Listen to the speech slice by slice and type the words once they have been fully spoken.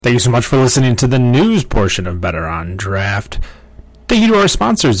Thank you so much for listening to the news portion of Better on Draft. Thank you to our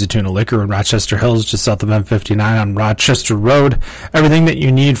sponsors, Atuna Liquor in Rochester Hills, just south of M59 on Rochester Road. Everything that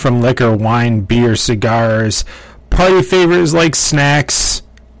you need from liquor, wine, beer, cigars, party favors like snacks.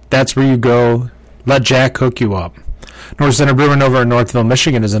 That's where you go. Let Jack hook you up. North Center Brewing over in Northville,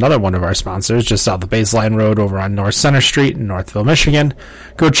 Michigan is another one of our sponsors, just south of Baseline Road over on North Center Street in Northville, Michigan.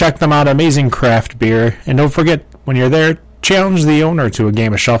 Go check them out. Amazing craft beer. And don't forget, when you're there, challenge the owner to a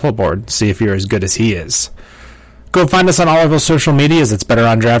game of shuffleboard. See if you're as good as he is. Go find us on all of our social medias. It's Better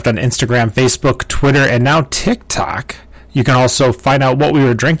on Draft on Instagram, Facebook, Twitter, and now TikTok. You can also find out what we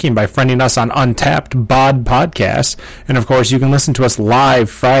were drinking by friending us on Untapped Bod Podcast. And of course, you can listen to us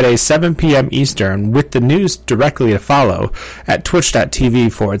live Friday, 7 p.m. Eastern, with the news directly to follow at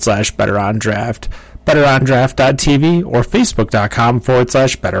twitch.tv/BetterOnDraft, BetterOnDraft.tv, or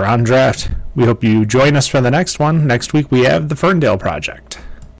Facebook.com/BetterOnDraft. We hope you join us for the next one. Next week, we have the Ferndale Project.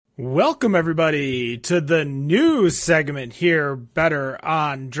 Welcome, everybody, to the news segment here, Better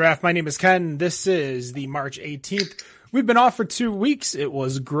on Draft. My name is Ken. This is the March 18th. We've been off for 2 weeks. It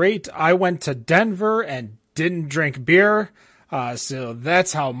was great. I went to Denver and didn't drink beer. So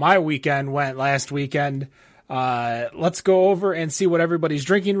that's how my weekend went last weekend. Let's go over and see what everybody's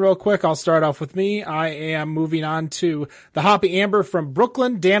drinking real quick. I'll start off with me. I am moving on to the Hoppy Amber from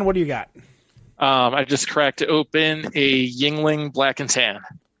Brooklyn. Dan, what do you got? I just cracked open a Yingling Black and Tan.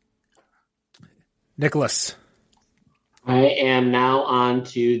 Nicholas. I am now on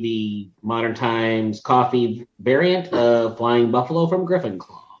to the Modern Times coffee variant of Flying Buffalo from Griffin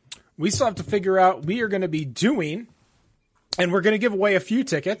Claw. We still have to figure out we are going to be doing, and we're going to give away a few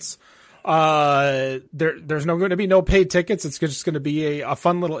tickets. There's going to be no paid tickets. It's just going to be a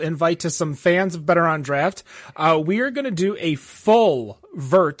fun little invite to some fans of Better on Draft. We are going to do a full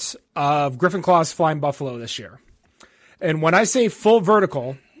vert of Griffin Claw's Flying Buffalo this year. And when I say full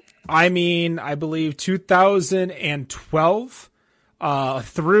vertical, I mean, I believe 2012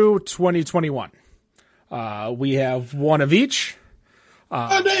 through 2021. We have one of each.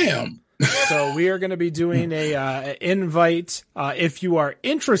 Damn. So we are going to be doing a invite. If you are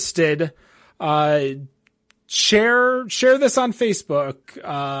interested, share this on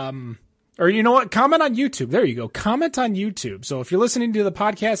Facebook. Or you know what? Comment on YouTube. There you go. Comment on YouTube. So if you're listening to the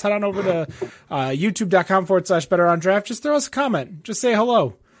podcast, head on over to youtube.com/BetterOnDraft. Just throw us a comment. Just say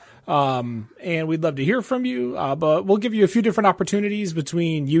hello. And we'd love to hear from you. But we'll give you a few different opportunities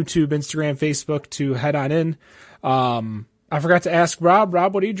between YouTube, Instagram, Facebook to head on in. I forgot to ask Rob.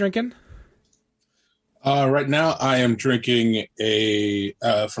 Rob, what are you drinking? Right now I am drinking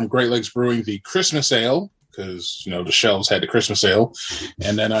from Great Lakes Brewing, the Christmas Ale, because, the shelves had the Christmas Ale.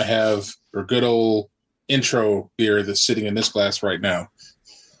 And then I have a good old intro beer that's sitting in this glass right now.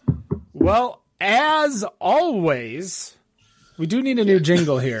 Well, as always, we do need a new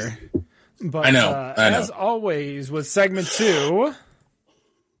jingle here. But I know. As always, with segment 2,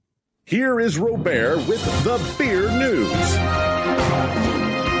 here is Robert with the beer news.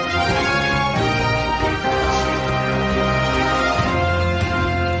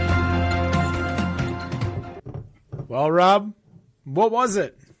 Well, Rob, what was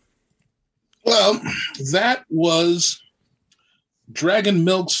it? Well, that was Dragon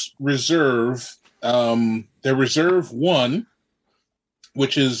Milk's Reserve, their Reserve 1,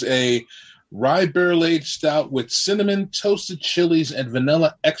 which is a rye barrel-aged stout with cinnamon, toasted chilies, and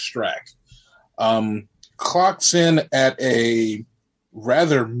vanilla extract. Clocks in at a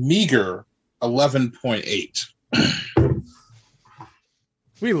rather meager 11.8.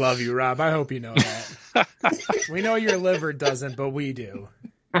 We love you, Rob. I hope you know that. We know your liver doesn't, but we do.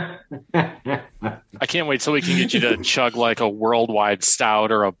 I can't wait till we can get you to chug like a worldwide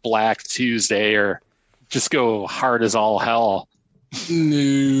stout or a Black Tuesday or just go hard as all hell.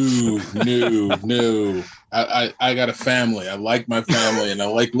 No. I got a family. I like my family, and I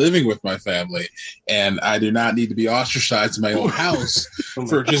like living with my family. And I do not need to be ostracized in my own house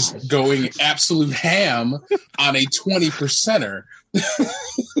for just going absolute ham on a 20%er.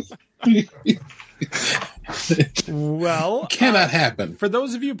 Well, cannot happen. For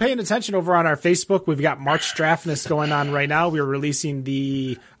those of you paying attention over on our Facebook, we've got March Draftness going on right now. We're releasing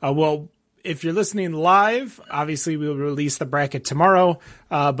the if you're listening live, obviously we'll release the bracket tomorrow.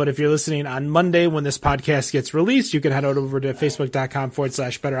 But if you're listening on Monday when this podcast gets released, you can head over to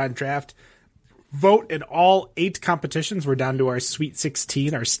facebook.com/BetterOnDraft. Vote in all 8 competitions. We're down to our Sweet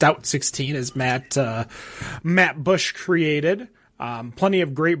 16, our Stout 16, as Matt Bush created. Plenty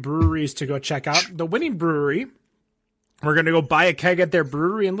of great breweries to go check out. The winning brewery We're going to go buy a keg at their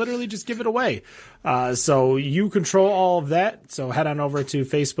brewery and literally just give it away. So you control all of that. So head on over to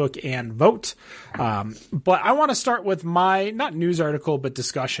Facebook and vote. But I want to start with my, not news article, but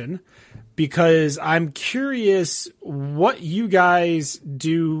discussion, because I'm curious what you guys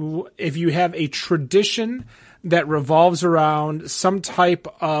do if you have a tradition that revolves around some type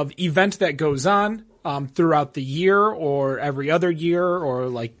of event that goes on throughout the year or every other year, or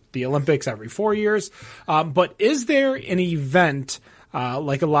like the Olympics every 4 years. But is there an event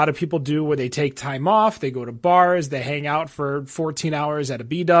like a lot of people do where they take time off, they go to bars, they hang out for 14 hours at a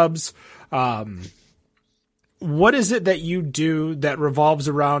B-dubs? What is it that you do that revolves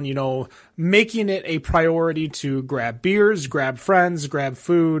around, making it a priority to grab beers, grab friends, grab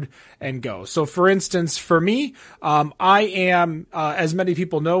food, and go? So, for instance, for me, I am, as many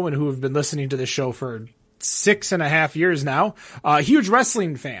people know and who have been listening to this show for 6.5 years now, a huge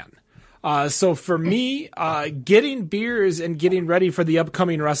wrestling fan. So for me, getting beers and getting ready for the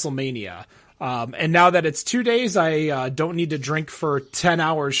upcoming WrestleMania. And now that it's 2 days, I don't need to drink for 10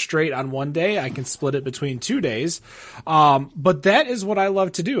 hours straight on one day. I can split it between 2 days. But that is what I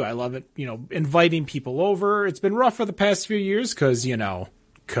love to do. I love it, inviting people over. It's been rough for the past few years because,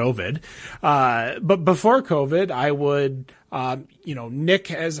 COVID. But before COVID, I would, Nick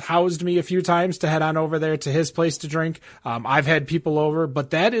has housed me a few times to head on over there to his place to drink. I've had people over, but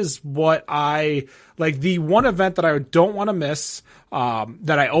that is what I like. The one event that I don't want to miss,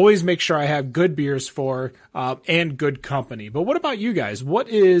 that I always make sure I have good beers for, and good company. But what about you guys? What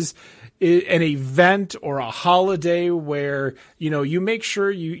is an event or a holiday where, you make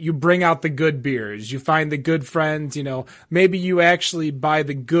sure you bring out the good beers, you find the good friends, maybe you actually buy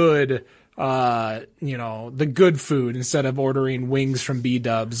the good, the good food instead of ordering wings from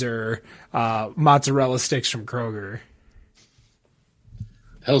B-dubs or, mozzarella sticks from Kroger.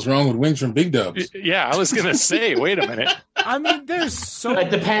 Hell's wrong with wings from Big Dubs? Yeah, I was gonna say. Wait a minute. I mean, there's so. It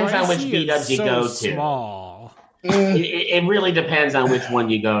depends on which B-dubs you go to. Small. It really depends on which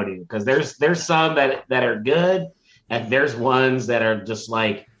one you go to, because there's some that are good, and there's ones that are just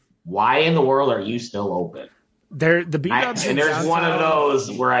like, why in the world are you still open? The B-dubs, and there's downtown, one of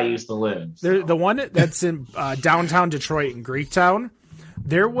those where I used to live. So. The one that's in downtown Detroit in Greektown.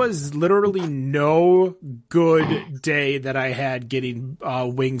 There was literally no good day that I had getting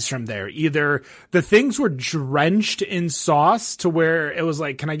wings from there. Either the things were drenched in sauce to where it was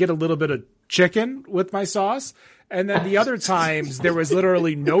like, can I get a little bit of chicken with my sauce? And then the other times there was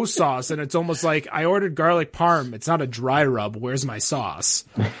literally no sauce, and it's almost like I ordered garlic parm. It's not a dry rub. Where's my sauce?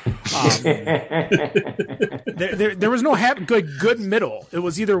 There was no good middle. It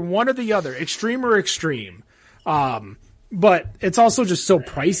was either one or the other, extreme or extreme. But it's also just so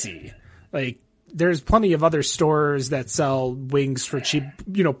pricey. Like, there's plenty of other stores that sell wings for cheap,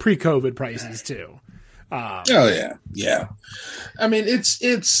 pre-COVID prices too. Oh yeah. I mean,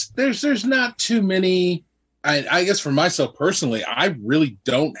 there's not too many. I guess for myself personally, I really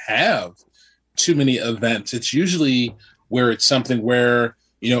don't have too many events. It's usually where it's something where,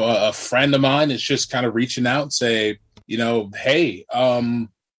 a friend of mine is just kind of reaching out and say, hey,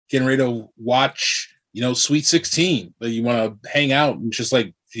 getting ready to watch, Sweet 16, that you want to hang out and just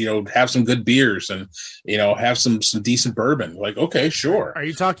like, have some good beers and, have some decent bourbon. Like, okay, sure. Are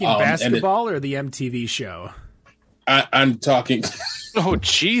you talking basketball or the MTV show? I'm talking. Oh,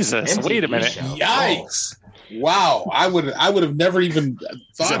 Jesus. MTV Wait a minute. show. Yikes. Wow. I would have never even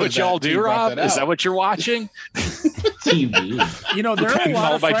thought Is that what y'all do, Rob? Is that what you're watching? TV. There are a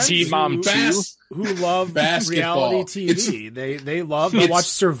lot of friends Teen Mom who love basketball. reality TV. They'll watch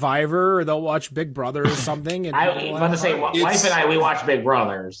Survivor, or they'll watch Big Brother or something. And I was about to say, wife and I, we watch Big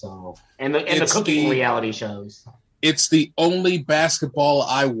Brother, so and the cooking reality shows. It's the only basketball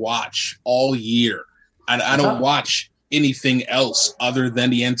I watch all year, and I don't watch anything else other than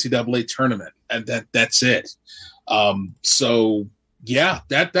the NCAA tournament, and that's it. So yeah,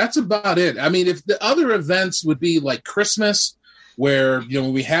 that's about it. I mean, if the other events would be like Christmas, where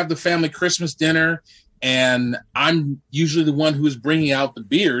we have the family Christmas dinner, and I'm usually the one who is bringing out the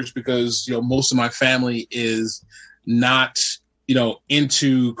beers because most of my family is not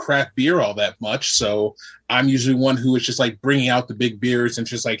into craft beer all that much, so I'm usually one who is just like bringing out the big beers and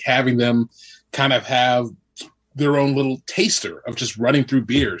just like having them kind of have their own little taster of just running through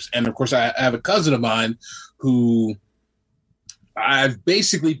beers. And of course, I have a cousin of mine who I've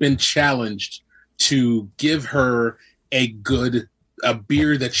basically been challenged to give her a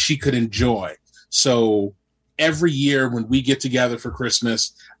beer that she could enjoy. So every year when we get together for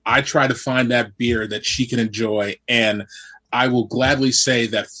Christmas, I try to find that beer that she can enjoy. And I will gladly say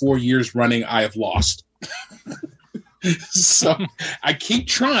that 4 years running, I have lost. So I keep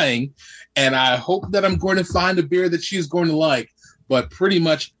trying, and I hope that I'm going to find a beer that she's going to like. But pretty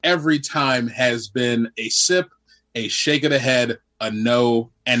much every time has been a sip, a shake of the head, a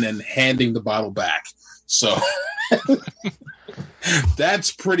no, and then handing the bottle back. So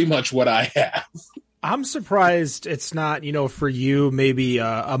that's pretty much what I have. I'm surprised it's not, for you, maybe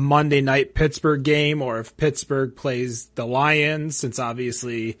a Monday night Pittsburgh game, or if Pittsburgh plays the Lions, since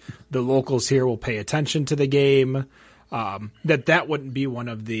obviously the locals here will pay attention to the game, that wouldn't be one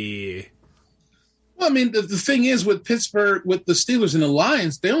of the... Well, I mean, the thing is with Pittsburgh, with the Steelers and the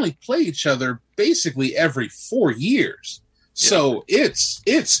Lions, they only play each other basically every 4 years. Yeah. So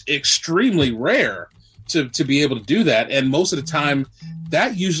it's extremely rare to be able to do that. And most of the time,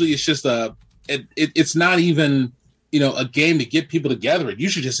 that usually is just it's not even, a game to get people together. It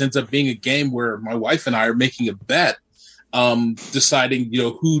usually just ends up being a game where my wife and I are making a bet, deciding,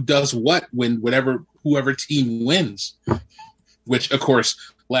 who does what when whoever team wins, which of course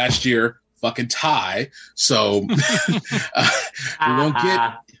last year, fucking tie. So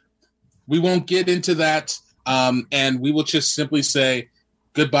we won't get into that. And we will just simply say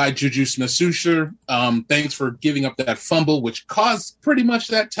goodbye, Juju Smith-Schuster. Thanks for giving up that fumble, which caused pretty much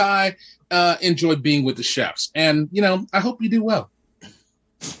that tie. Enjoy being with the Chefs. And, I hope you do well.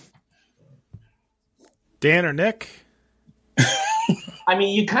 Dan or Nick? I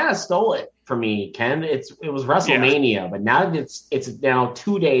mean, you kind of stole it from me, Ken. It was WrestleMania, but now it's now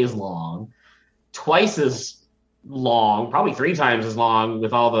 2 days long, twice as long, probably 3 times as long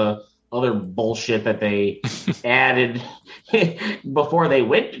with all the other bullshit that they added before they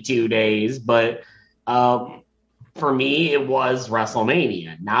went to 2 days. But for me, it was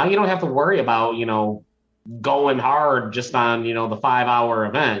WrestleMania. Now you don't have to worry about, going hard just on, the 5-hour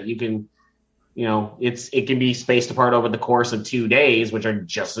event. You can, it can be spaced apart over the course of 2 days, which are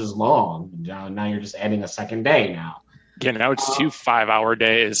just as long. Now you're just adding a second day now. Yeah, now it's 2 5-hour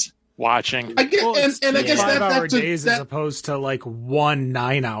days watching. I get, and I guess 5-hour days as opposed to like 1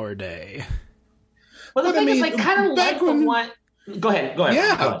 9-hour day. Well, the thing is, like, kind of like the one. Go ahead. Yeah. Go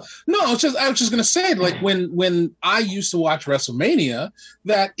ahead. No, I was just gonna say, like, when I used to watch WrestleMania,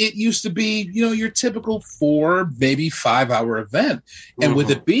 that it used to be, your typical 4, maybe 5-hour event. And with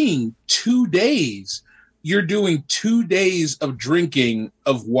it being 2 days, you're doing 2 days of drinking,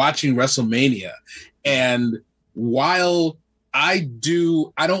 of watching WrestleMania. And while I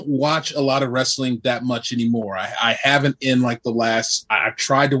don't watch a lot of wrestling that much anymore. I haven't in like the last, I've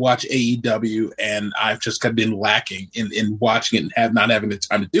tried to watch AEW and I've just been lacking in watching it and not having the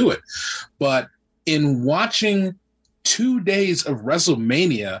time to do it. But in watching 2 days of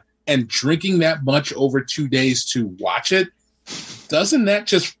WrestleMania and drinking that much over 2 days to watch it, doesn't that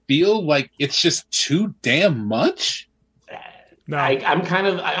just feel like it's just too damn much? No. I'm kind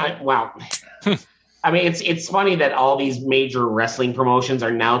of, wow. I mean, it's funny that all these major wrestling promotions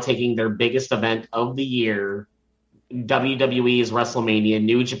are now taking their biggest event of the year. WWE is WrestleMania,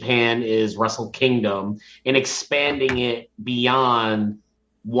 New Japan is Wrestle Kingdom, and expanding it beyond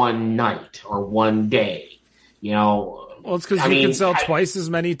one night or one day. Well, it's because you can sell twice as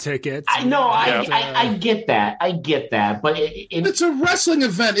many tickets. I know. I get that. But it's a wrestling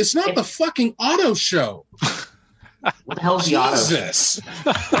event. It's not the fucking auto show. What the hell's the auto? Jesus.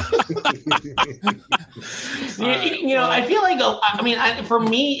 I feel like, for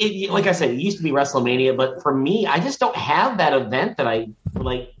me, like I said, it used to be WrestleMania, but for me, I just don't have that event that I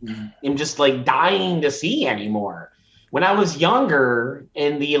am just like dying to see anymore. When I was younger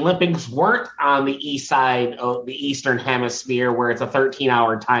and the Olympics weren't on the east side of the Eastern Hemisphere, where it's a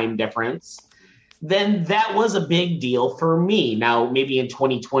 13-hour time difference, then that was a big deal for me. Now, maybe in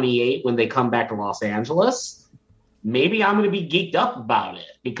 2028, when they come back to Los Angeles, maybe I'm going to be geeked up about it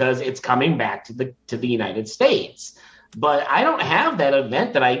because it's coming back to the United States. But I don't have that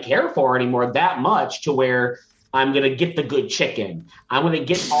event that I care for anymore that much to where I'm going to get the good chicken. I'm going to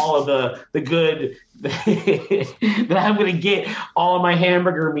get all of the good that I'm going to get all of my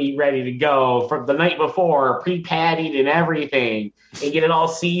hamburger meat ready to go from the night before, pre-pattied and everything, and get it all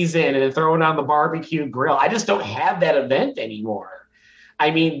seasoned and then throw it on the barbecue grill. I just don't have that event anymore.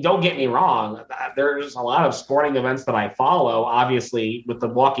 I mean, don't get me wrong. There's a lot of sporting events that I follow, obviously, with the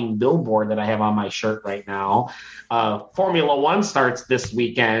walking billboard that I have on my shirt right now. Formula One starts this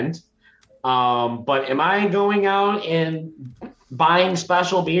weekend. But am I going out and buying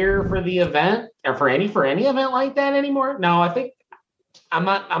special beer for the event or for any event like that anymore? No, I think I'm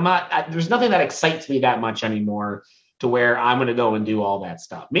not. There's nothing that excites me that much anymore to where I'm going to go and do all that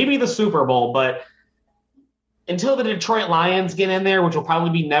stuff. Maybe the Super Bowl, but until the Detroit Lions get in there, which will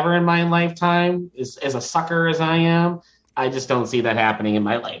probably be never in my lifetime, as a sucker as I am, I just don't see that happening in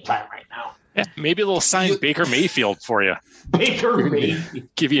my lifetime right now. Yeah, maybe they'll sign Baker Mayfield for you. Baker Mayfield.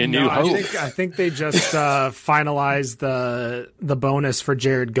 Give you a new hope. I think they just finalized the bonus for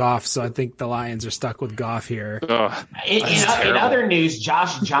Jared Goff, so I think the Lions are stuck with Goff here. In other news,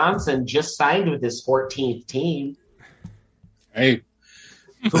 Josh Johnson just signed with his 14th team. Hey,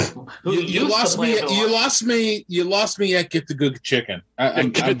 you lost me. You lost me at Get the Good Chicken.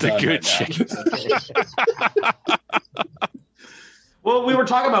 Get the Good Chicken. Well, we were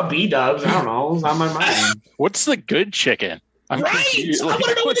talking about B-dubs. I don't know. It's on my mind. What's the good chicken? I'm confused. I want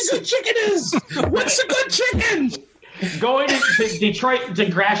to know what the good chicken is. What's the good chicken? Going to Detroit to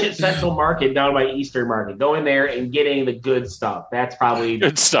Gratiot Central Market down by Eastern Market. Going there and getting the good stuff. That's probably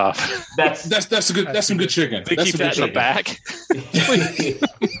good stuff. That's some good chicken. They keep that in the back.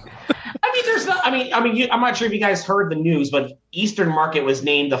 I'm not sure if you guys heard the news, but Eastern Market was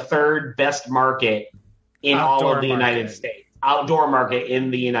named the third best market in all of the United States. Outdoor market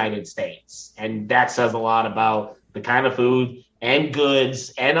in the United States. And that says a lot about the kind of food and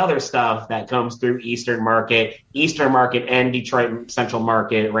goods and other stuff that comes through Eastern Market and Detroit Central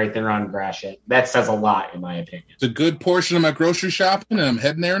Market right there on Gratiot. That says a lot, in my opinion. It's a good portion of my grocery shopping, and I'm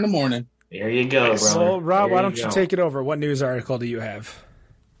heading there in the morning. There you go, brother. Well, Rob, why don't you take it over? What news article do you have?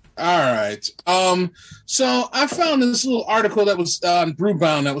 All right. So I found this little article that was on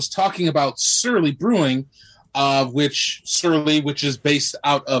Brewbound that was talking about Surly Brewing, which is based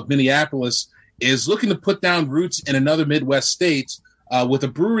out of Minneapolis, is looking to put down roots in another Midwest state with a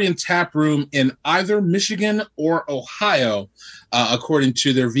brewery and tap room in either Michigan or Ohio, according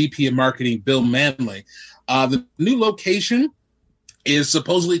to their VP of Marketing, Bill Manley. The new location is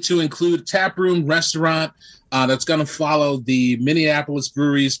supposedly to include a tap room, restaurant that's going to follow the Minneapolis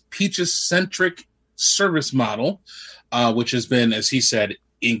brewery's Peaches-centric service model, which has been, as he said,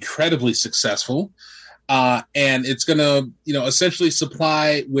 incredibly successful. And it's going to, essentially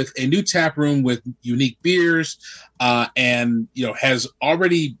supply with a new tap room with unique beers, and, has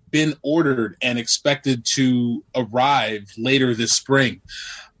already been ordered and expected to arrive later this spring.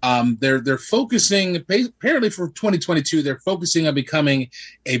 They're focusing, apparently for 2022, they're focusing on becoming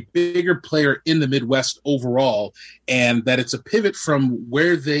a bigger player in the Midwest overall, and that it's a pivot from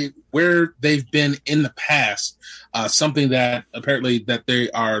where they've been in the past, something that apparently that they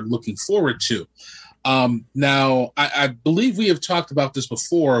are looking forward to. Now, I believe we have talked about this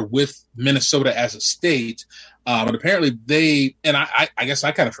before with Minnesota as a state, but apparently I guess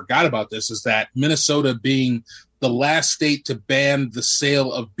I kind of forgot about this, is that Minnesota being the last state to ban the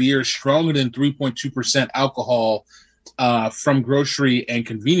sale of beer stronger than 3.2% alcohol from grocery and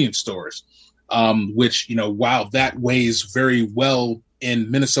convenience stores, which, while that weighs very well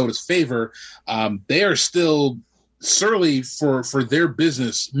in Minnesota's favor, they are still Surly, for their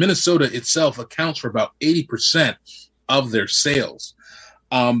business, Minnesota itself accounts for about 80% of their sales.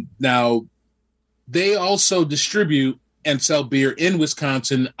 Now, they also distribute and sell beer in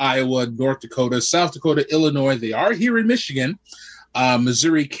Wisconsin, Iowa, North Dakota, South Dakota, Illinois. They are here in Michigan,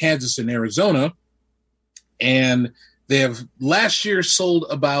 Missouri, Kansas, and Arizona. And they have last year sold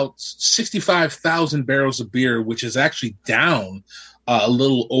about 65,000 barrels of beer, which is actually down a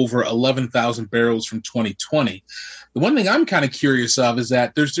little over 11,000 barrels from 2020. The one thing I'm kind of curious of is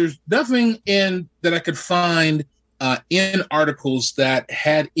that there's nothing in that I could find in articles that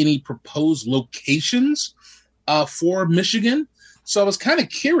had any proposed locations for Michigan. So I was kind of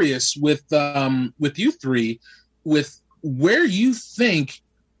curious with you three, with where you think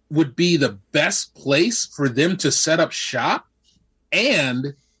would be the best place for them to set up shop,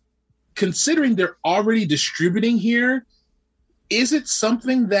 and considering they're already distributing here, is it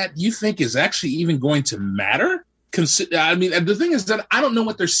something that you think is actually even going to matter? The thing is that I don't know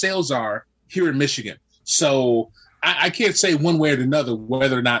what their sales are here in Michigan. So I can't say one way or another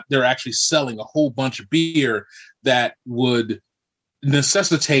whether or not they're actually selling a whole bunch of beer that would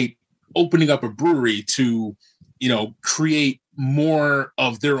necessitate opening up a brewery to, create more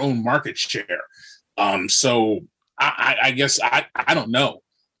of their own market share. So I guess I don't know.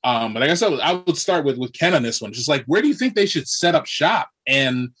 But I guess I would start with Ken on this one. Just like, where do you think they should set up shop?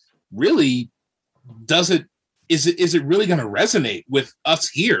 And really, is it really going to resonate with us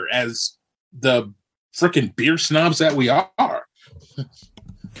here as the freaking beer snobs that we are?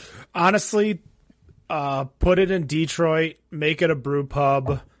 Honestly, put it in Detroit, make it a brew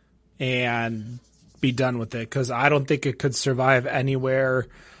pub, and be done with it. Because I don't think it could survive anywhere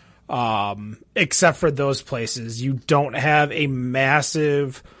except for those places. You don't have a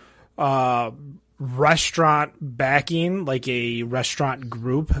massive restaurant backing, like a restaurant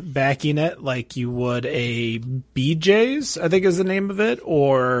group backing it, like you would a BJ's, I think is the name of it,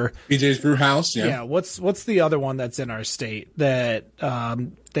 or BJ's Brew House. Yeah. What's the other one that's in our state that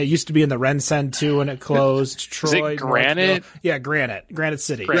that used to be in the Rencen too, and it closed? Troy, is it Granite? Yeah, Granite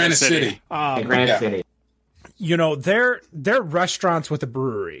City. Granite City. Granite City. You know, they're restaurants with a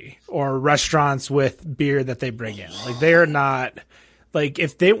brewery or restaurants with beer that they bring in. Like, they are not. Like,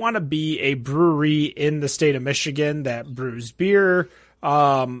 if they want to be a brewery in the state of Michigan that brews beer,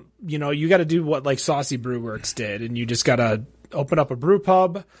 you know, you got to do what, like, Saucy Brewworks did, and you just got to open up a brew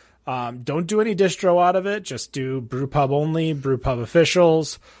pub. Don't do any distro out of it. Just do brew pub only, brew pub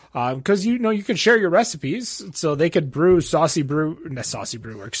officials. Because, you know, you can share your recipes, so they could brew Surly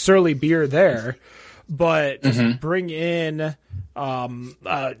beer there, but just bring in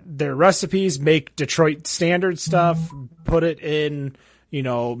their recipes, make Detroit standard stuff, put it in, you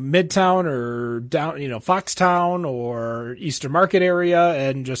know, Midtown or down, you know, Foxtown or Eastern Market area,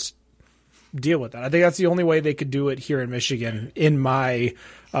 and just deal with that. I think that's the only way they could do it here in Michigan, in my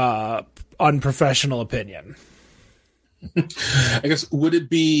unprofessional opinion. I guess, would it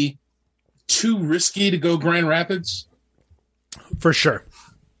be too risky to go Grand Rapids? For sure.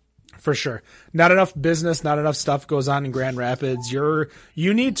 Not enough business, not enough stuff goes on in Grand Rapids. You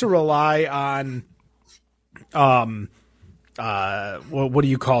need to rely on what do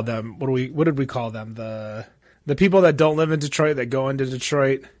you call them? What did we call them? The people that don't live in Detroit that go into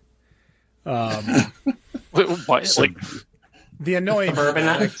Detroit. What? Like the annoying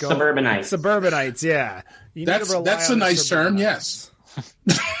suburbanites, yeah. That's a nice term, yes.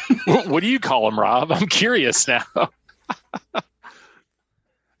 What do you call them, Rob? I'm curious now.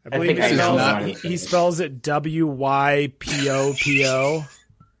 I believe he spells it WYPOPO.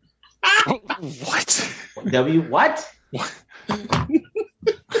 What? What?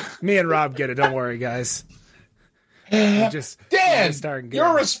 Me and Rob get it. Don't worry, guys. Dan,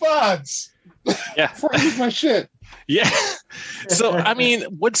 your response. Yeah. Before I lose my shit. Yeah. So, I mean,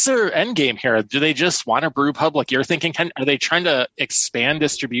 what's their end game here? Do they just want a brew pub like you're thinking? Are they trying to expand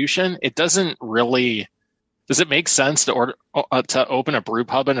distribution? It doesn't really. Does it make sense to open a brew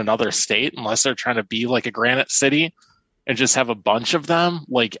pub in another state unless they're trying to be like a Granite City and just have a bunch of them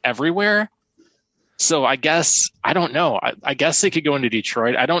like everywhere? So I guess, I don't know. I guess they could go into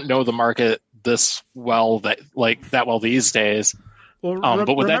Detroit. I don't know the market this well these days. Well,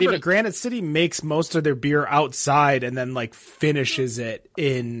 but would remember, Granite City makes most of their beer outside and then like finishes it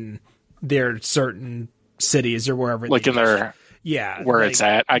in their certain cities or wherever. Like in their... Yeah, where it's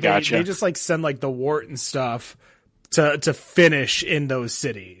at. I gotcha. They just like send like the wort and stuff to finish in those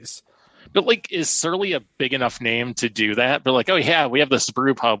cities. But like, is Surly a big enough name to do that? But like, oh yeah, we have this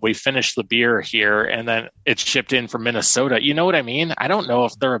brew pub. We finished the beer here, and then it's shipped in from Minnesota. You know what I mean? I don't know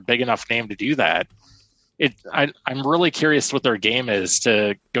if they're a big enough name to do that. I'm really curious what their game is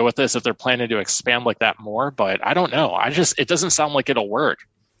to go with this, if they're planning to expand like that more. But I don't know. It doesn't sound like it'll work.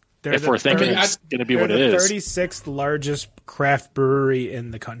 If we're thinking it's going to be what it is. They're the 36th largest craft brewery in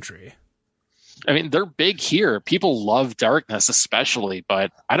the country. I mean, they're big here. People love darkness, especially,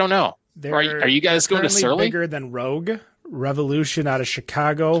 but I don't know. Are you guys going to Surly? Bigger than Rogue, Revolution out of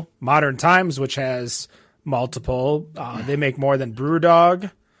Chicago, Modern Times, which has multiple. They make more than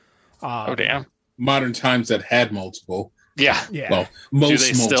Brewdog. Oh, damn. Modern Times that had multiple. Yeah. Well,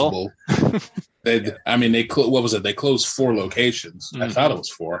 most multiple. They what was it? They closed 4 locations. Mm-hmm. I thought it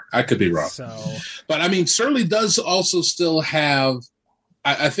was 4. I could be wrong. But I mean, Surly does also still have.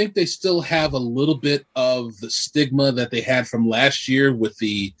 I think they still have a little bit of the stigma that they had from last year with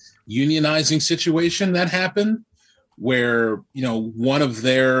the unionizing situation that happened, where one of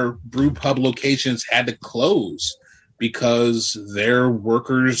their brew pub locations had to close because their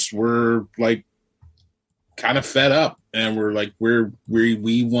workers were like kind of fed up and were like,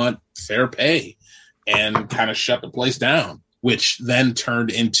 we want fair pay, and kind of shut the place down, which then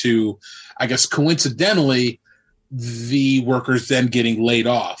turned into, I guess, coincidentally, the workers then getting laid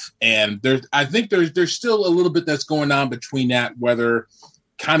off. And I think there's still a little bit that's going on between that, whether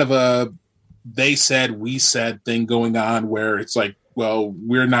kind of a they said, we said thing going on where it's like, well,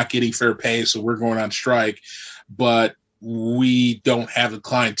 we're not getting fair pay, so we're going on strike, but we don't have the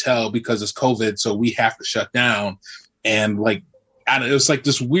clientele because it's COVID, so we have to shut down. And like, it was like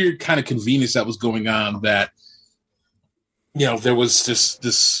this weird kind of convenience that was going on, that, there was just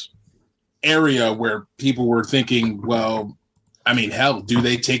this area where people were thinking, well, I mean, hell, do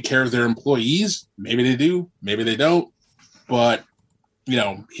they take care of their employees? Maybe they do, maybe they don't. But,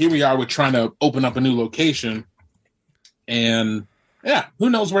 here we are with trying to open up a new location, and yeah, who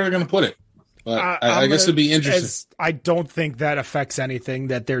knows where they're going to put it. But I guess it'd be interesting. I don't think that affects anything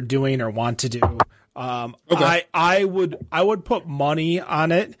that they're doing or want to do. Okay. I would put money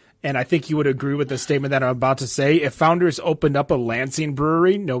on it, and I think you would agree with the statement that I'm about to say. If Founders opened up a Lansing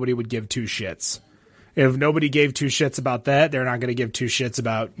brewery, nobody would give two shits. If nobody gave two shits about that, they're not going to give two shits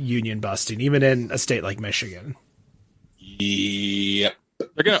about union busting, even in a state like Michigan. Yep.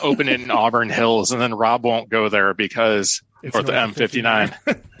 They're going to open it in Auburn Hills, and then Rob won't go there because It's north of north of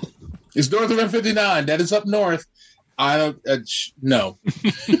M59. It's north of M59. That is up north. I don't. No.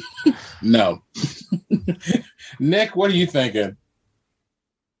 No. Nick, what are you thinking?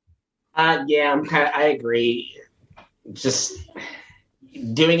 Yeah, I agree. Just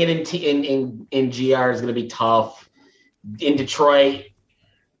doing it in GR is going to be tough. In Detroit,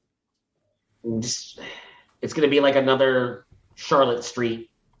 it's going to be like another Charlotte Street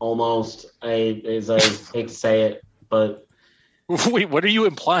almost. I hate to say it, but Wait, what are you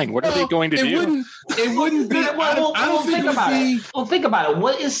implying? What are they going to do? It wouldn't be. I don't think it would be. Well, think about it.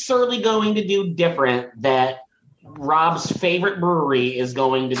 What is Surly going to do different that Rob's favorite brewery is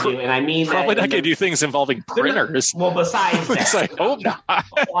going to do? And I mean, Probably not going to do things involving printers. Well, besides that, I hope not.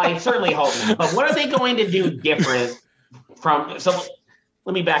 Well, I certainly hope not. But what are they going to do different from? So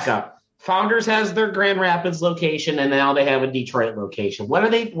let me back up. Founders has their Grand Rapids location, and now they have a Detroit location. What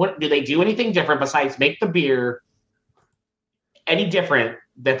do they do anything different besides make the beer any different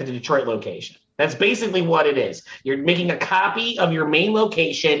than the Detroit location? That's basically what it is. You're making a copy of your main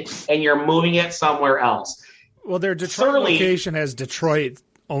location and you're moving it somewhere else. Well, their Detroit location has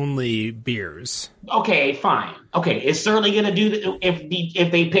Detroit-only beers. Okay, fine. Okay, is Surly going to do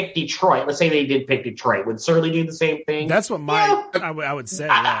if they pick Detroit? Let's say they did pick Detroit. Would Surly do the same thing? That's what I would say.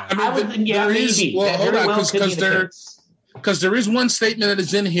 Yeah. Because there is one statement that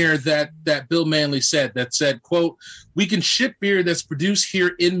is in here that Bill Manley said, quote, "We can ship beer that's produced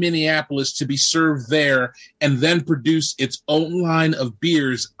here in Minneapolis to be served there and then produce its own line of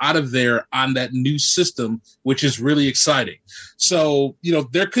beers out of there on that new system, which is really exciting." So,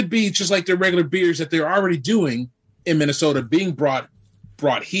 there could be, just like the regular beers that they're already doing in Minnesota, being brought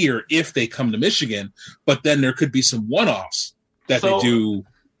here if they come to Michigan, but then there could be some one-offs that they do.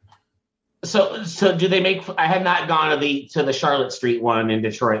 So do they make? I have not gone to the Charlotte Street one in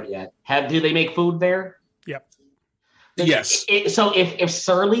Detroit yet. Do they make food there? Yep. Yes. So if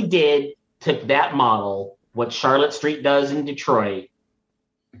Surly took that model, what Charlotte Street does in Detroit,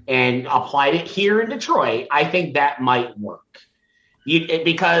 and applied it here in Detroit, I think that might work.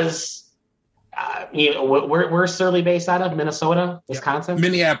 Because where's Surly based out of? Minnesota, Wisconsin,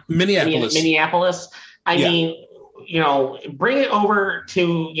 Minneapolis. I mean. Bring it over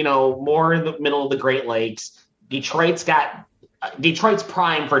to, more in the middle of the Great Lakes. Detroit's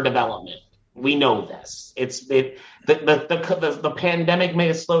prime for development. We know this. The pandemic may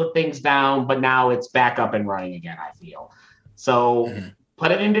have slowed things down, but now it's back up and running again, I feel. So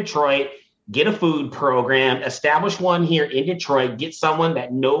Put it in Detroit, get a food program, establish one here in Detroit, get someone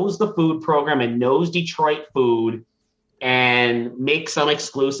that knows the food program and knows Detroit food, and make some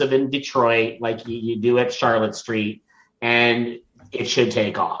exclusive in Detroit like you do at Charlotte Street, and it should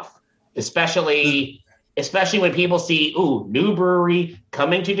take off. Especially when people see, new brewery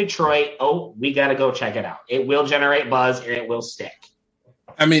coming to Detroit. Oh, we got to go check it out. It will generate buzz and it will stick.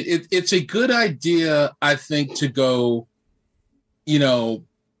 I mean, it's a good idea, I think, to go,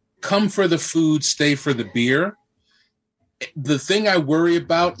 come for the food, stay for the beer. The thing I worry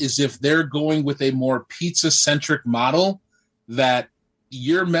about is if they're going with a more pizza-centric model, that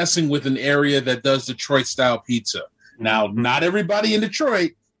you're messing with an area that does Detroit-style pizza. Now, not everybody in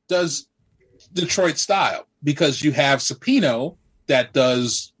Detroit does Detroit style, because you have Supino that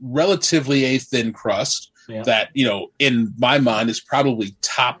does relatively a thin crust that, in my mind is probably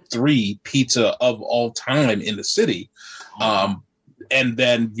top 3 pizza of all time in the city. And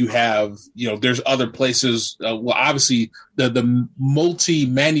then you have, there's other places. Obviously the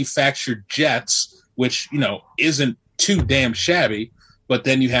multi-manufactured Jets, which, isn't too damn shabby. But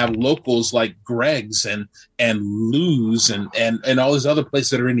then you have locals like Greg's and Lou's and all these other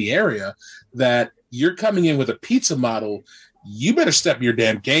places that are in the area that you're coming in with a pizza model. You better step your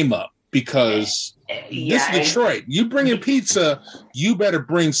damn game up, because this is Detroit. You bring in pizza, you better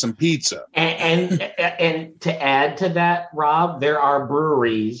bring some pizza. And to add to that, Rob, there are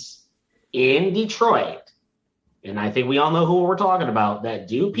breweries in Detroit, and I think we all know who we're talking about, that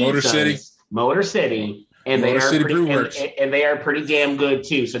do pizza. Motor City. And they are pretty damn good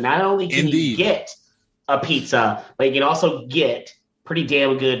too. So not only can you get a pizza, but you can also get pretty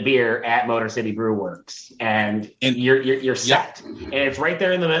damn good beer at Motor City Brew Works, and you're set. And it's right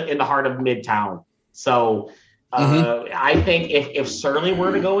there in the heart of Midtown. So I think if Surly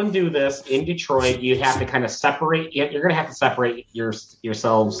were to go and do this in Detroit, you'd have to kind of separate. You're going to have to separate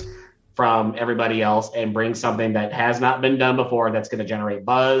yourselves from everybody else and bring something that has not been done before. That's going to generate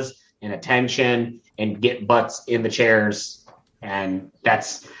buzz and attention and get butts in the chairs. And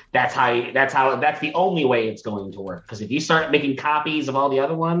that's the only way it's going to work. Because if you start making copies of all the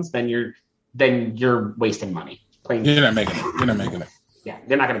other ones, then you're wasting money. You're not making it. Yeah,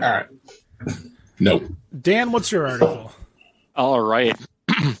 they're not going to. All right. Nope. Dan, what's your article? All right.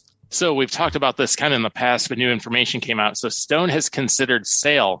 So we've talked about this kind of in the past, but new information came out. So Stone has considered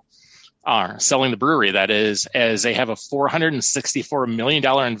selling the brewery, that is, as they have a $464 million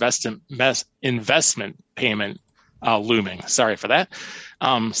investment payment looming. Sorry for that.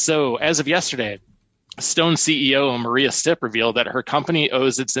 So as of yesterday, Stone CEO Maria Stipp revealed that her company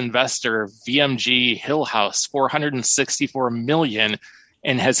owes its investor VMG Hillhouse $464 million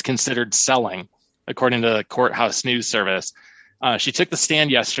and has considered selling, according to the Courthouse News Service. She took the stand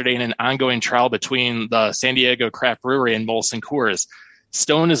yesterday in an ongoing trial between the San Diego Craft Brewery and Molson Coors.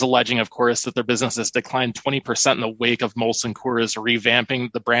 Stone is alleging, of course, that their business has declined 20% in the wake of Molson Coors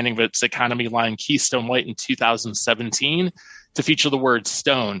revamping the branding of its economy line Keystone Light in 2017 to feature the word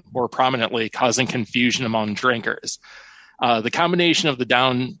Stone more prominently, causing confusion among drinkers. The combination of the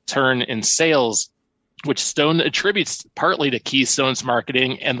downturn in sales, which Stone attributes partly to Keystone's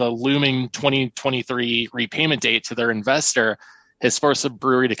marketing, and the looming 2023 repayment date to their investor, has forced the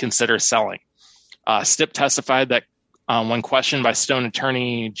brewery to consider selling. Stipp testified that when questioned by Stone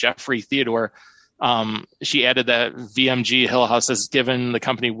attorney Jeffrey Theodore, she added that VMG Hillhouse has given the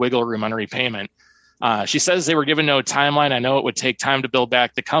company wiggle room on repayment. She says they were given no timeline. I know it would take time to build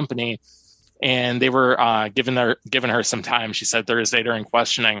back the company, and they were given her some time, she said Thursday during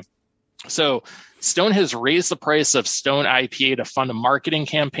questioning. So Stone has raised the price of Stone IPA to fund a marketing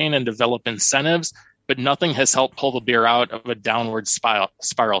campaign and develop incentives, but nothing has helped pull the beer out of a downward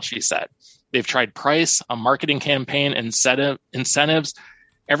spiral, she said. They've tried price, a marketing campaign, incentives,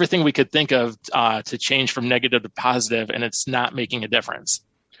 everything we could think of to change from negative to positive, and it's not making a difference.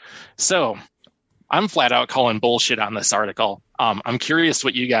 So I'm flat out calling bullshit on this article. I'm curious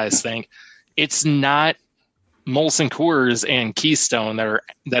what you guys think. It's not Molson Coors and Keystone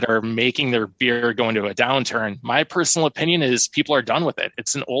that are making their beer go into a downturn. My personal opinion is people are done with it.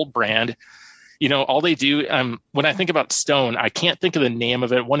 It's an old brand. You know, all they do, when I think about Stone, I can't think of the name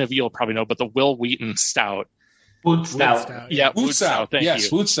of it. One of you will probably know, but the Will Wheaton Stout. Wood Stout. Yeah, Wood Stout. Thank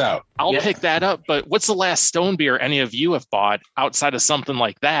Yes, you. Wood Stout. I'll pick that up. But what's the last Stone beer any of you have bought outside of something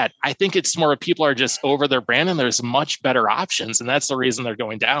like that? I think it's more people are just over their brand, and there's much better options, and that's the reason they're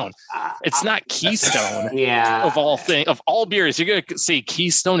going down. It's not Keystone. Yeah. Of all beers, you're gonna say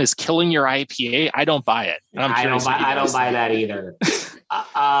Keystone is killing your IPA. I don't buy it. I don't buy that either.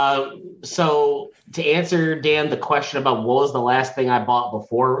 So to answer Dan the question about what was the last thing I bought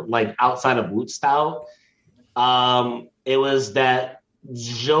before, like outside of Wood Stout, it was that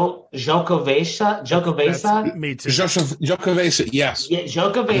Jokavesa. Me too. Jokavesa, yes. Yeah,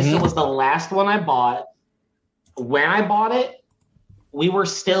 Jokavesa was the last one I bought. When I bought it, we were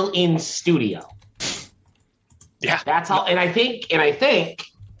still in studio. Yeah, that's how. And I think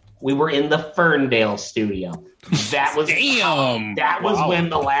we were in the Ferndale studio. That was damn. That was when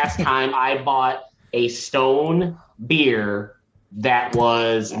the last time I bought a Stone beer that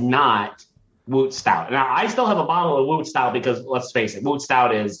was not Woot Stout. Now I still have a bottle of Woot Stout because let's face it, Woot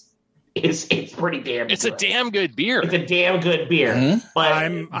Stout is it's pretty damn. It's good. A damn good beer. It's a damn good beer. Mm-hmm. But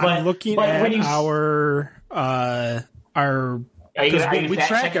I'm looking at our. We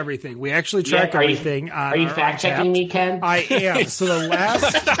track everything. We actually track everything. Are you fact checking me, Ken? I am. So the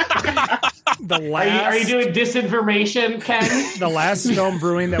last. Are you doing disinformation, Ken? The last Stone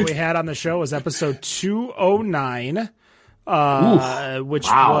Brewing that we had on the show was episode 209, which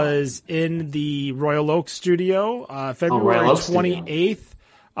was in the Royal Oak studio, February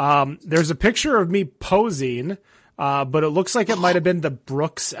 28th. There's a picture of me posing, but it looks like it might have been the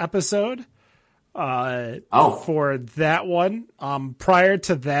Brooks episode. For that one. Prior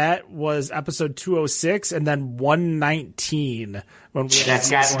to that was episode 206 and then 119 when we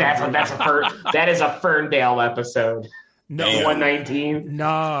that is a Ferndale episode. No, 119.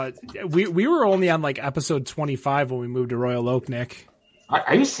 No, we were only on like episode 25 when we moved to Royal Oak, Nick.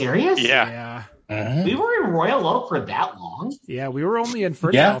 Are you serious? Yeah. Uh-huh. We were in Royal Oak for that long? Yeah, we were only in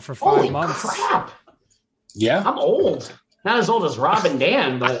Ferndale for 5 months. Crap. Yeah. I'm old. Not as old as Rob and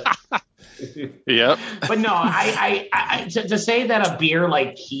Dan, but yep. But no, I to say that a beer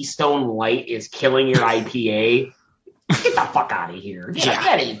like Keystone Light is killing your IPA, get the fuck out of here. Yeah.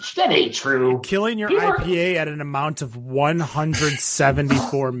 That ain't true. Killing your IPA at an amount of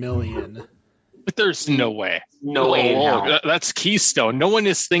 $174 million. There's no way. No way in hell. That's Keystone. No one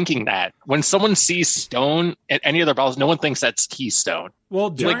is thinking that. When someone sees Stone at any other bottles, no one thinks that's Keystone. Well,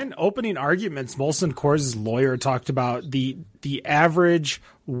 during opening arguments, Molson Coors' lawyer talked about the average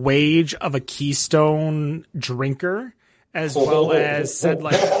wage of a Keystone drinker, as well as said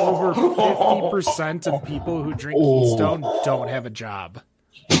like over 50% of people who drink Keystone don't have a job.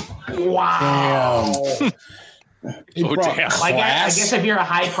 Wow. Damn. I guess if you're a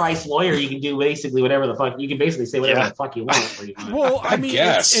high-priced lawyer, you can do basically whatever the fuck. You can basically say whatever the fuck you want. Well, I mean,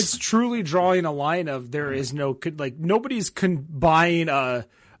 it's truly drawing a line of there is no nobody's buying a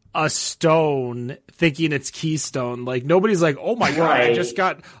Stone thinking it's Keystone. Like nobody's like, oh my god, I just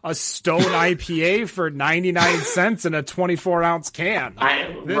got a Stone IPA for 99 cents in a 24-ounce can.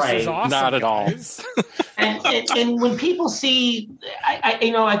 This is awesome. Not at all. and when people see, I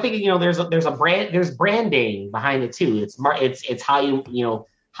think there's branding behind it too. It's how you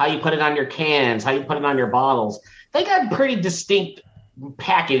put it on your cans, how you put it on your bottles. They got pretty distinct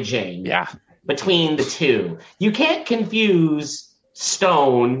packaging. Between the two, you can't confuse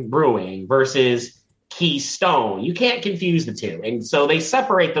Stone Brewing versus Keystone. You can't confuse the two. And so they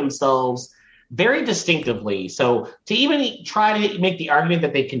separate themselves very distinctively. So to even try to make the argument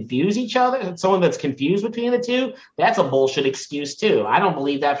that they confuse each other, someone that's confused between the two, that's a bullshit excuse too. I don't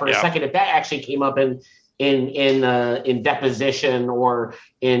believe that for a second. If that actually came up in deposition or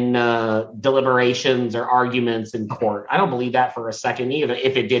in deliberations or arguments in court, I don't believe that for a second either.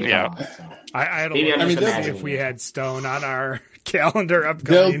 If it did come up. So. I don't know if we had Stone on our calendar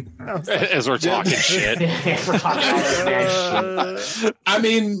upcoming as we're talking shit. I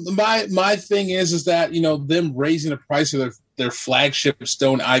mean, my thing is that them raising the price of their flagship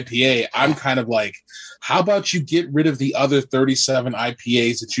Stone IPA. I'm kind of like, how about you get rid of the other 37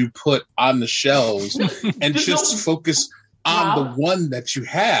 IPAs that you put on the shelves and just focus on the one that you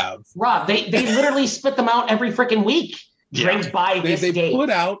have? Rob, they literally spit them out every freaking week. Drink by this date.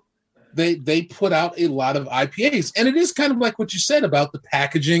 They put out a lot of IPAs, and it is kind of like what you said about the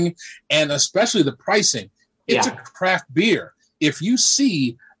packaging and especially the pricing. It's a craft beer. If you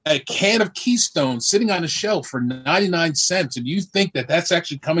see a can of Keystone sitting on a shelf for 99 cents and you think that that's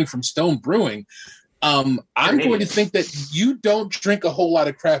actually coming from Stone Brewing, I'm going to think that you don't drink a whole lot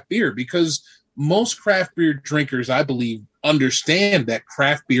of craft beer, because most craft beer drinkers, I believe, understand that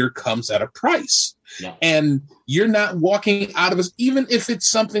craft beer comes at a price. Yeah. And you're not walking out of it, even if it's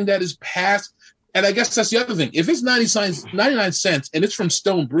something that is past. And I guess that's the other thing. If it's 99 cents and it's from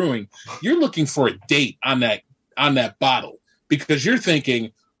Stone Brewing, you're looking for a date on that bottle, because you're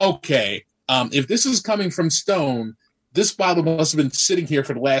thinking, okay, if this is coming from Stone, this bottle must have been sitting here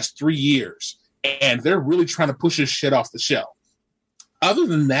for the last 3 years, and they're really trying to push this shit off the shelf. Other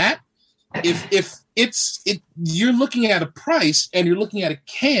than that, if you're looking at a price and you're looking at a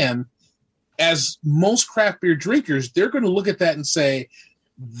can, as most craft beer drinkers, they're going to look at that and say,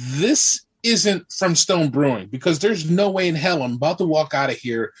 this isn't from Stone Brewing, because there's no way in hell I'm about to walk out of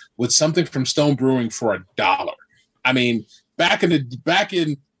here with something from Stone Brewing for $1. I mean, back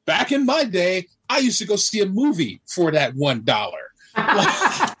in my day, I used to go see a movie for that $1.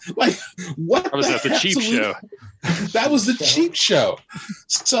 like what? That was at the cheap show. That was the cheap show.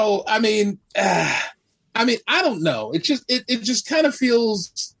 So I mean, I don't know. It just kind of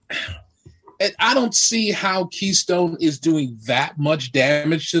feels. I don't see how Keystone is doing that much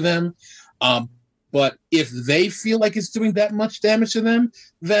damage to them. But if they feel like it's doing that much damage to them,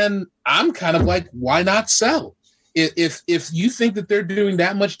 then I'm kind of like, why not sell? If you think that they're doing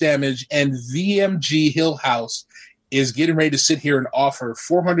that much damage, and VMG Hillhouse is getting ready to sit here and offer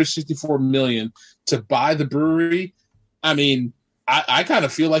 $464 million to buy the brewery, I mean, I kind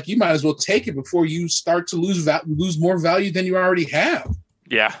of feel like you might as well take it before you start to lose more value than you already have.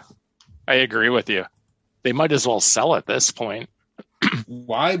 Yeah, I agree with you. They might as well sell at this point.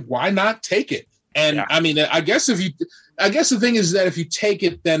 Why not take it? And I mean, I guess the thing is that if you take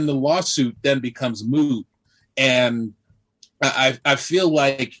it, then the lawsuit then becomes moot. And I feel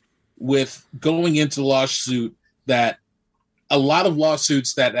like with going into lawsuit, that a lot of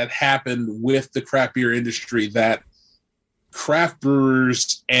lawsuits that happened with the craft beer industry, that craft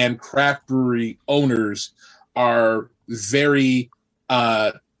brewers and craft brewery owners are very,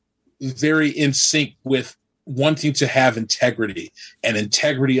 very in sync with wanting to have integrity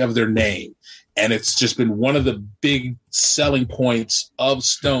of their name. And it's just been one of the big selling points of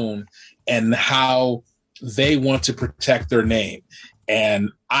Stone and how they want to protect their name.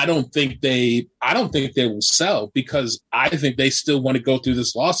 And I don't think they will sell, because I think they still want to go through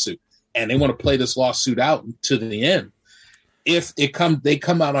this lawsuit, and they want to play this lawsuit out to the end. If they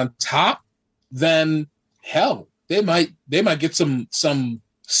come out on top, then hell, they might get some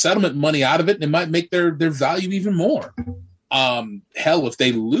settlement money out of it, and it might make their value even more. Hell, if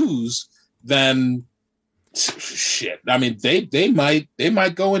they lose, then shit. I mean, they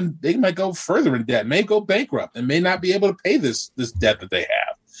might go further in debt, may go bankrupt, and may not be able to pay this debt that they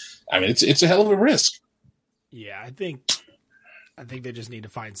have. I mean, it's a hell of a risk. Yeah, I think they just need to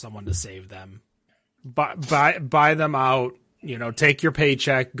find someone to save them. Buy them out, take your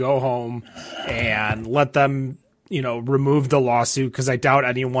paycheck, go home, and let them, remove the lawsuit, because I doubt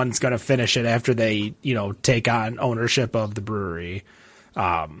anyone's going to finish it after they, take on ownership of the brewery,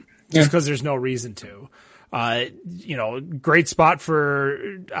 just because there's no reason to. Great spot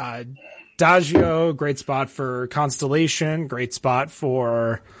for Diageo, great spot for Constellation, great spot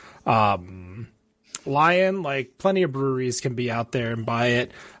for Lion. Like, plenty of breweries can be out there and buy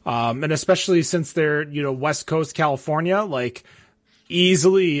it. And especially since they're, West Coast California, like,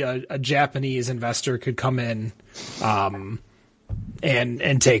 easily a Japanese investor could come in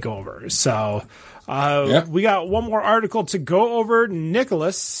and take over. So we got one more article to go over.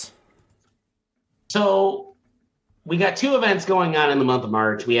 Nicholas. So we got two events going on in the month of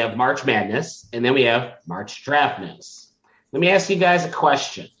March. We have March Madness, and then we have March Draftness. Let me ask you guys a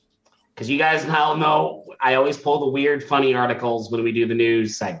question, because you guys now know I always pull the weird, funny articles when we do the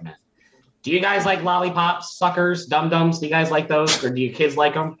news segment. Do you guys like lollipops, suckers, dum-dums? Do you guys like those, or do your kids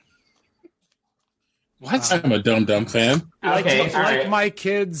like them? What? I'm a dum-dum fan. Okay, like my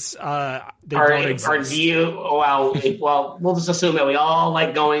kids, they or, don't exist. Or do you? Well, we'll just assume that we all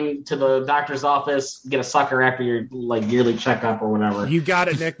like going to the doctor's office, get a sucker after your yearly checkup or whatever. You got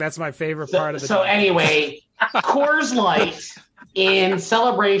it, Nick. That's my favorite part of the. So anyway, Coors Light, in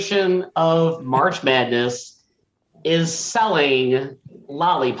celebration of March Madness, is selling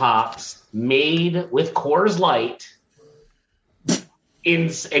lollipops made with Coors Light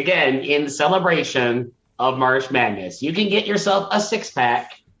in celebration of March Madness. You can get yourself a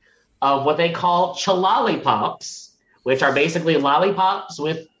 6-pack of what they call chalollipops, which are basically lollipops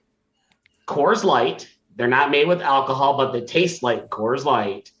with Coors Light. They're not made with alcohol, but they taste like Coors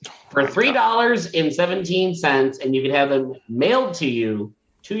Light, for $3.17, and you can have them mailed to you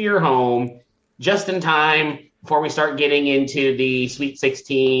to your home just in time before we start getting into the Sweet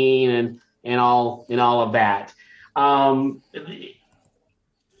 16 and all of that.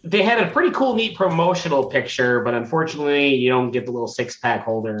 They had a pretty cool, neat promotional picture, but unfortunately, you don't get the little 6-pack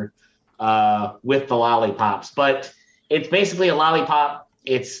holder with the lollipops. But it's basically a lollipop.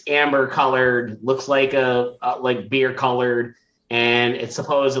 It's amber colored, looks like like beer colored, and it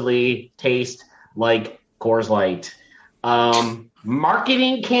supposedly tastes like Coors Light.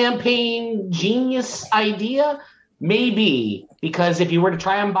 Marketing campaign genius idea? Maybe, because if you were to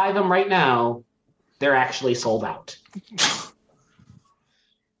try and buy them right now, they're actually sold out.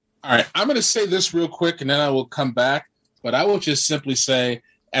 All right, I'm going to say this real quick, and then I will come back. But I will just simply say,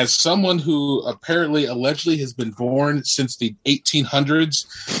 as someone who allegedly has been born since the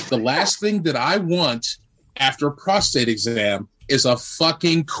 1800s, the last thing that I want after a prostate exam is a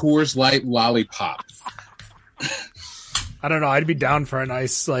fucking Coors Light lollipop. I don't know. I'd be down for a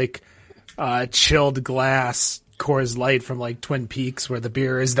nice, chilled glass Coors Light from, Twin Peaks, where the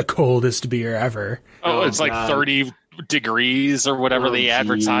beer is the coldest beer ever. Oh, it's God. 30 degrees or whatever they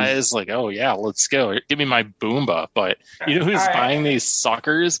advertise. Oh yeah, let's go. Give me my Boomba. But you know who's buying these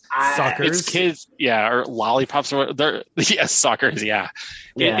suckers? It's kids, or lollipops. Or they're suckers. Yeah.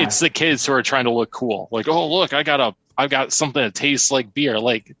 It's the kids who are trying to look cool. Oh look, I've got something that tastes like beer.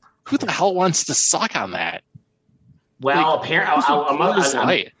 Who the hell wants to suck on that? Well,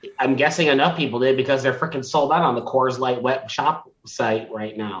 apparently, I'm guessing enough people did, because they're freaking sold out on the Coors Light web shop site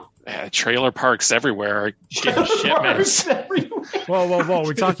right now. Trailer parks everywhere are getting shipments. Whoa.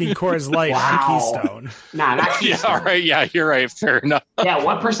 We're talking Coors Light and Keystone. Nah, not Keystone. Yeah, all right. Yeah, you're right. Fair enough. Yeah,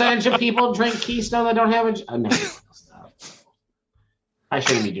 what percentage of people drink Keystone that don't have a... no, stop. I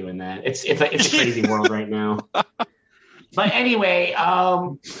shouldn't be doing that. It's a crazy world right now. But anyway,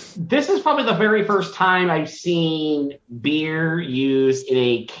 this is probably the very first time I've seen beer used in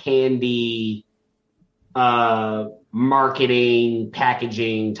a candy marketing,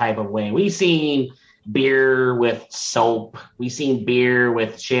 packaging type of way. We've seen beer with soap. We've seen beer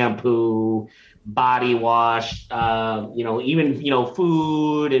with shampoo, body wash, even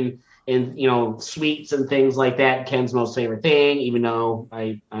food and sweets and things like that. Ken's most favorite thing, even though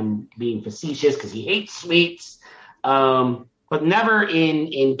I'm being facetious because he hates sweets. But never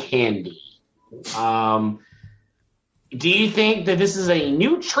in candy. Do you think that this is a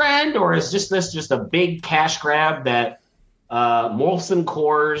new trend, or is this just a big cash grab that Molson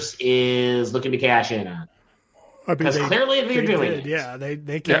Coors is looking to cash in on? Because clearly they're doing it. Yeah,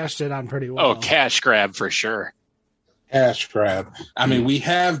 they cashed it on pretty well. Oh, cash grab for sure. Cash grab. I mean, we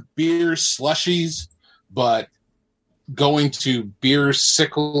have beer slushies, but going to beer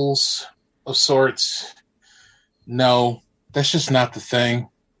sickles of sorts, no, that's just not the thing.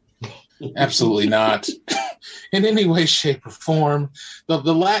 Absolutely not. In any way, shape, or form. And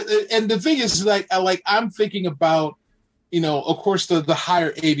the thing is, I'm thinking about, of course, the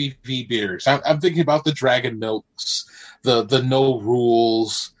higher ABV beers. I'm thinking about the Dragon Milks, the No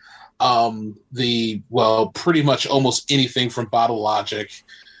Rules, pretty much almost anything from Bottle Logic,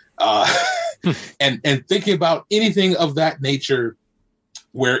 and thinking about anything of that nature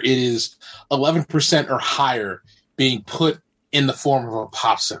where it is 11% or higher being put in the form of a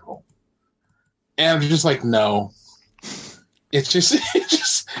popsicle. And I'm just like, no. It's just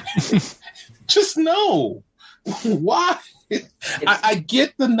no. Why? I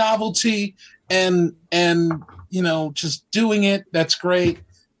get the novelty and just doing it. That's great,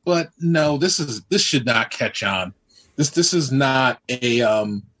 but no, this should not catch on. This is not a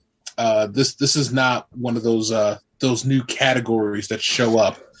this is not one of those new categories that show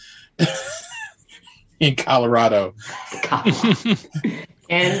up in Colorado.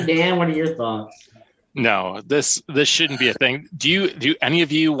 And Dan, what are your thoughts? No, this shouldn't be a thing. Do any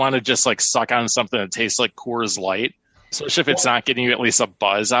of you want to just like suck on something that tastes like Coors Light, especially if it's not getting you at least a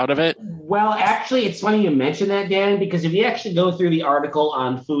buzz out of it? Well, actually, it's funny you mention that, Dan, because if you actually go through the article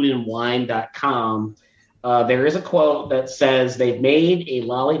on foodandwine.com, there is a quote that says they've made a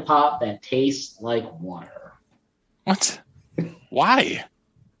lollipop that tastes like water. What? Why?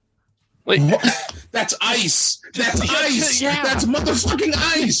 Like, that's ice. That's ice. Yeah. That's motherfucking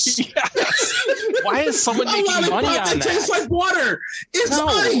ice. Yeah. Why is someone making money on that? It tastes like water. It's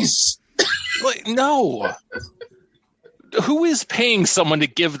ice. Like, no. Who is paying someone to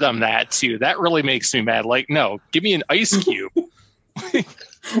give them that to? That really makes me mad. Like, no, give me an ice cube. Right.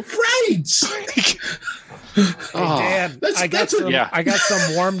 Hey, Dan, I got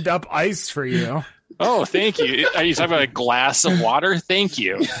some warmed up ice for you. Oh, thank you. Are you talking about a glass of water? Thank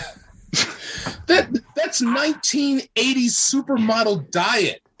you. That's 1980s supermodel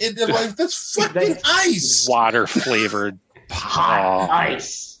diet. That's fucking ice. Water flavored hot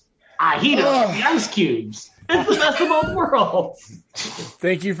ice. I heat up the ice cubes. It's the best of both worlds.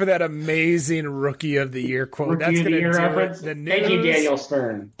 Thank you for that amazing Rookie of the Year quote. That's going to do it. The news, thank you, Daniel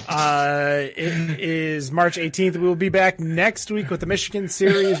Stern. It is March 18th. We will be back next week with the Michigan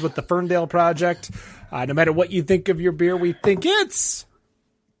series with the Ferndale Project. No matter what you think of your beer, we think it's...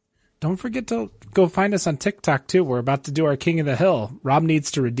 Don't forget to go find us on TikTok, too. We're about to do our King of the Hill. Rob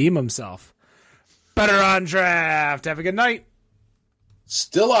needs to redeem himself. Better on Draft. Have a good night.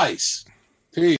 Still ice.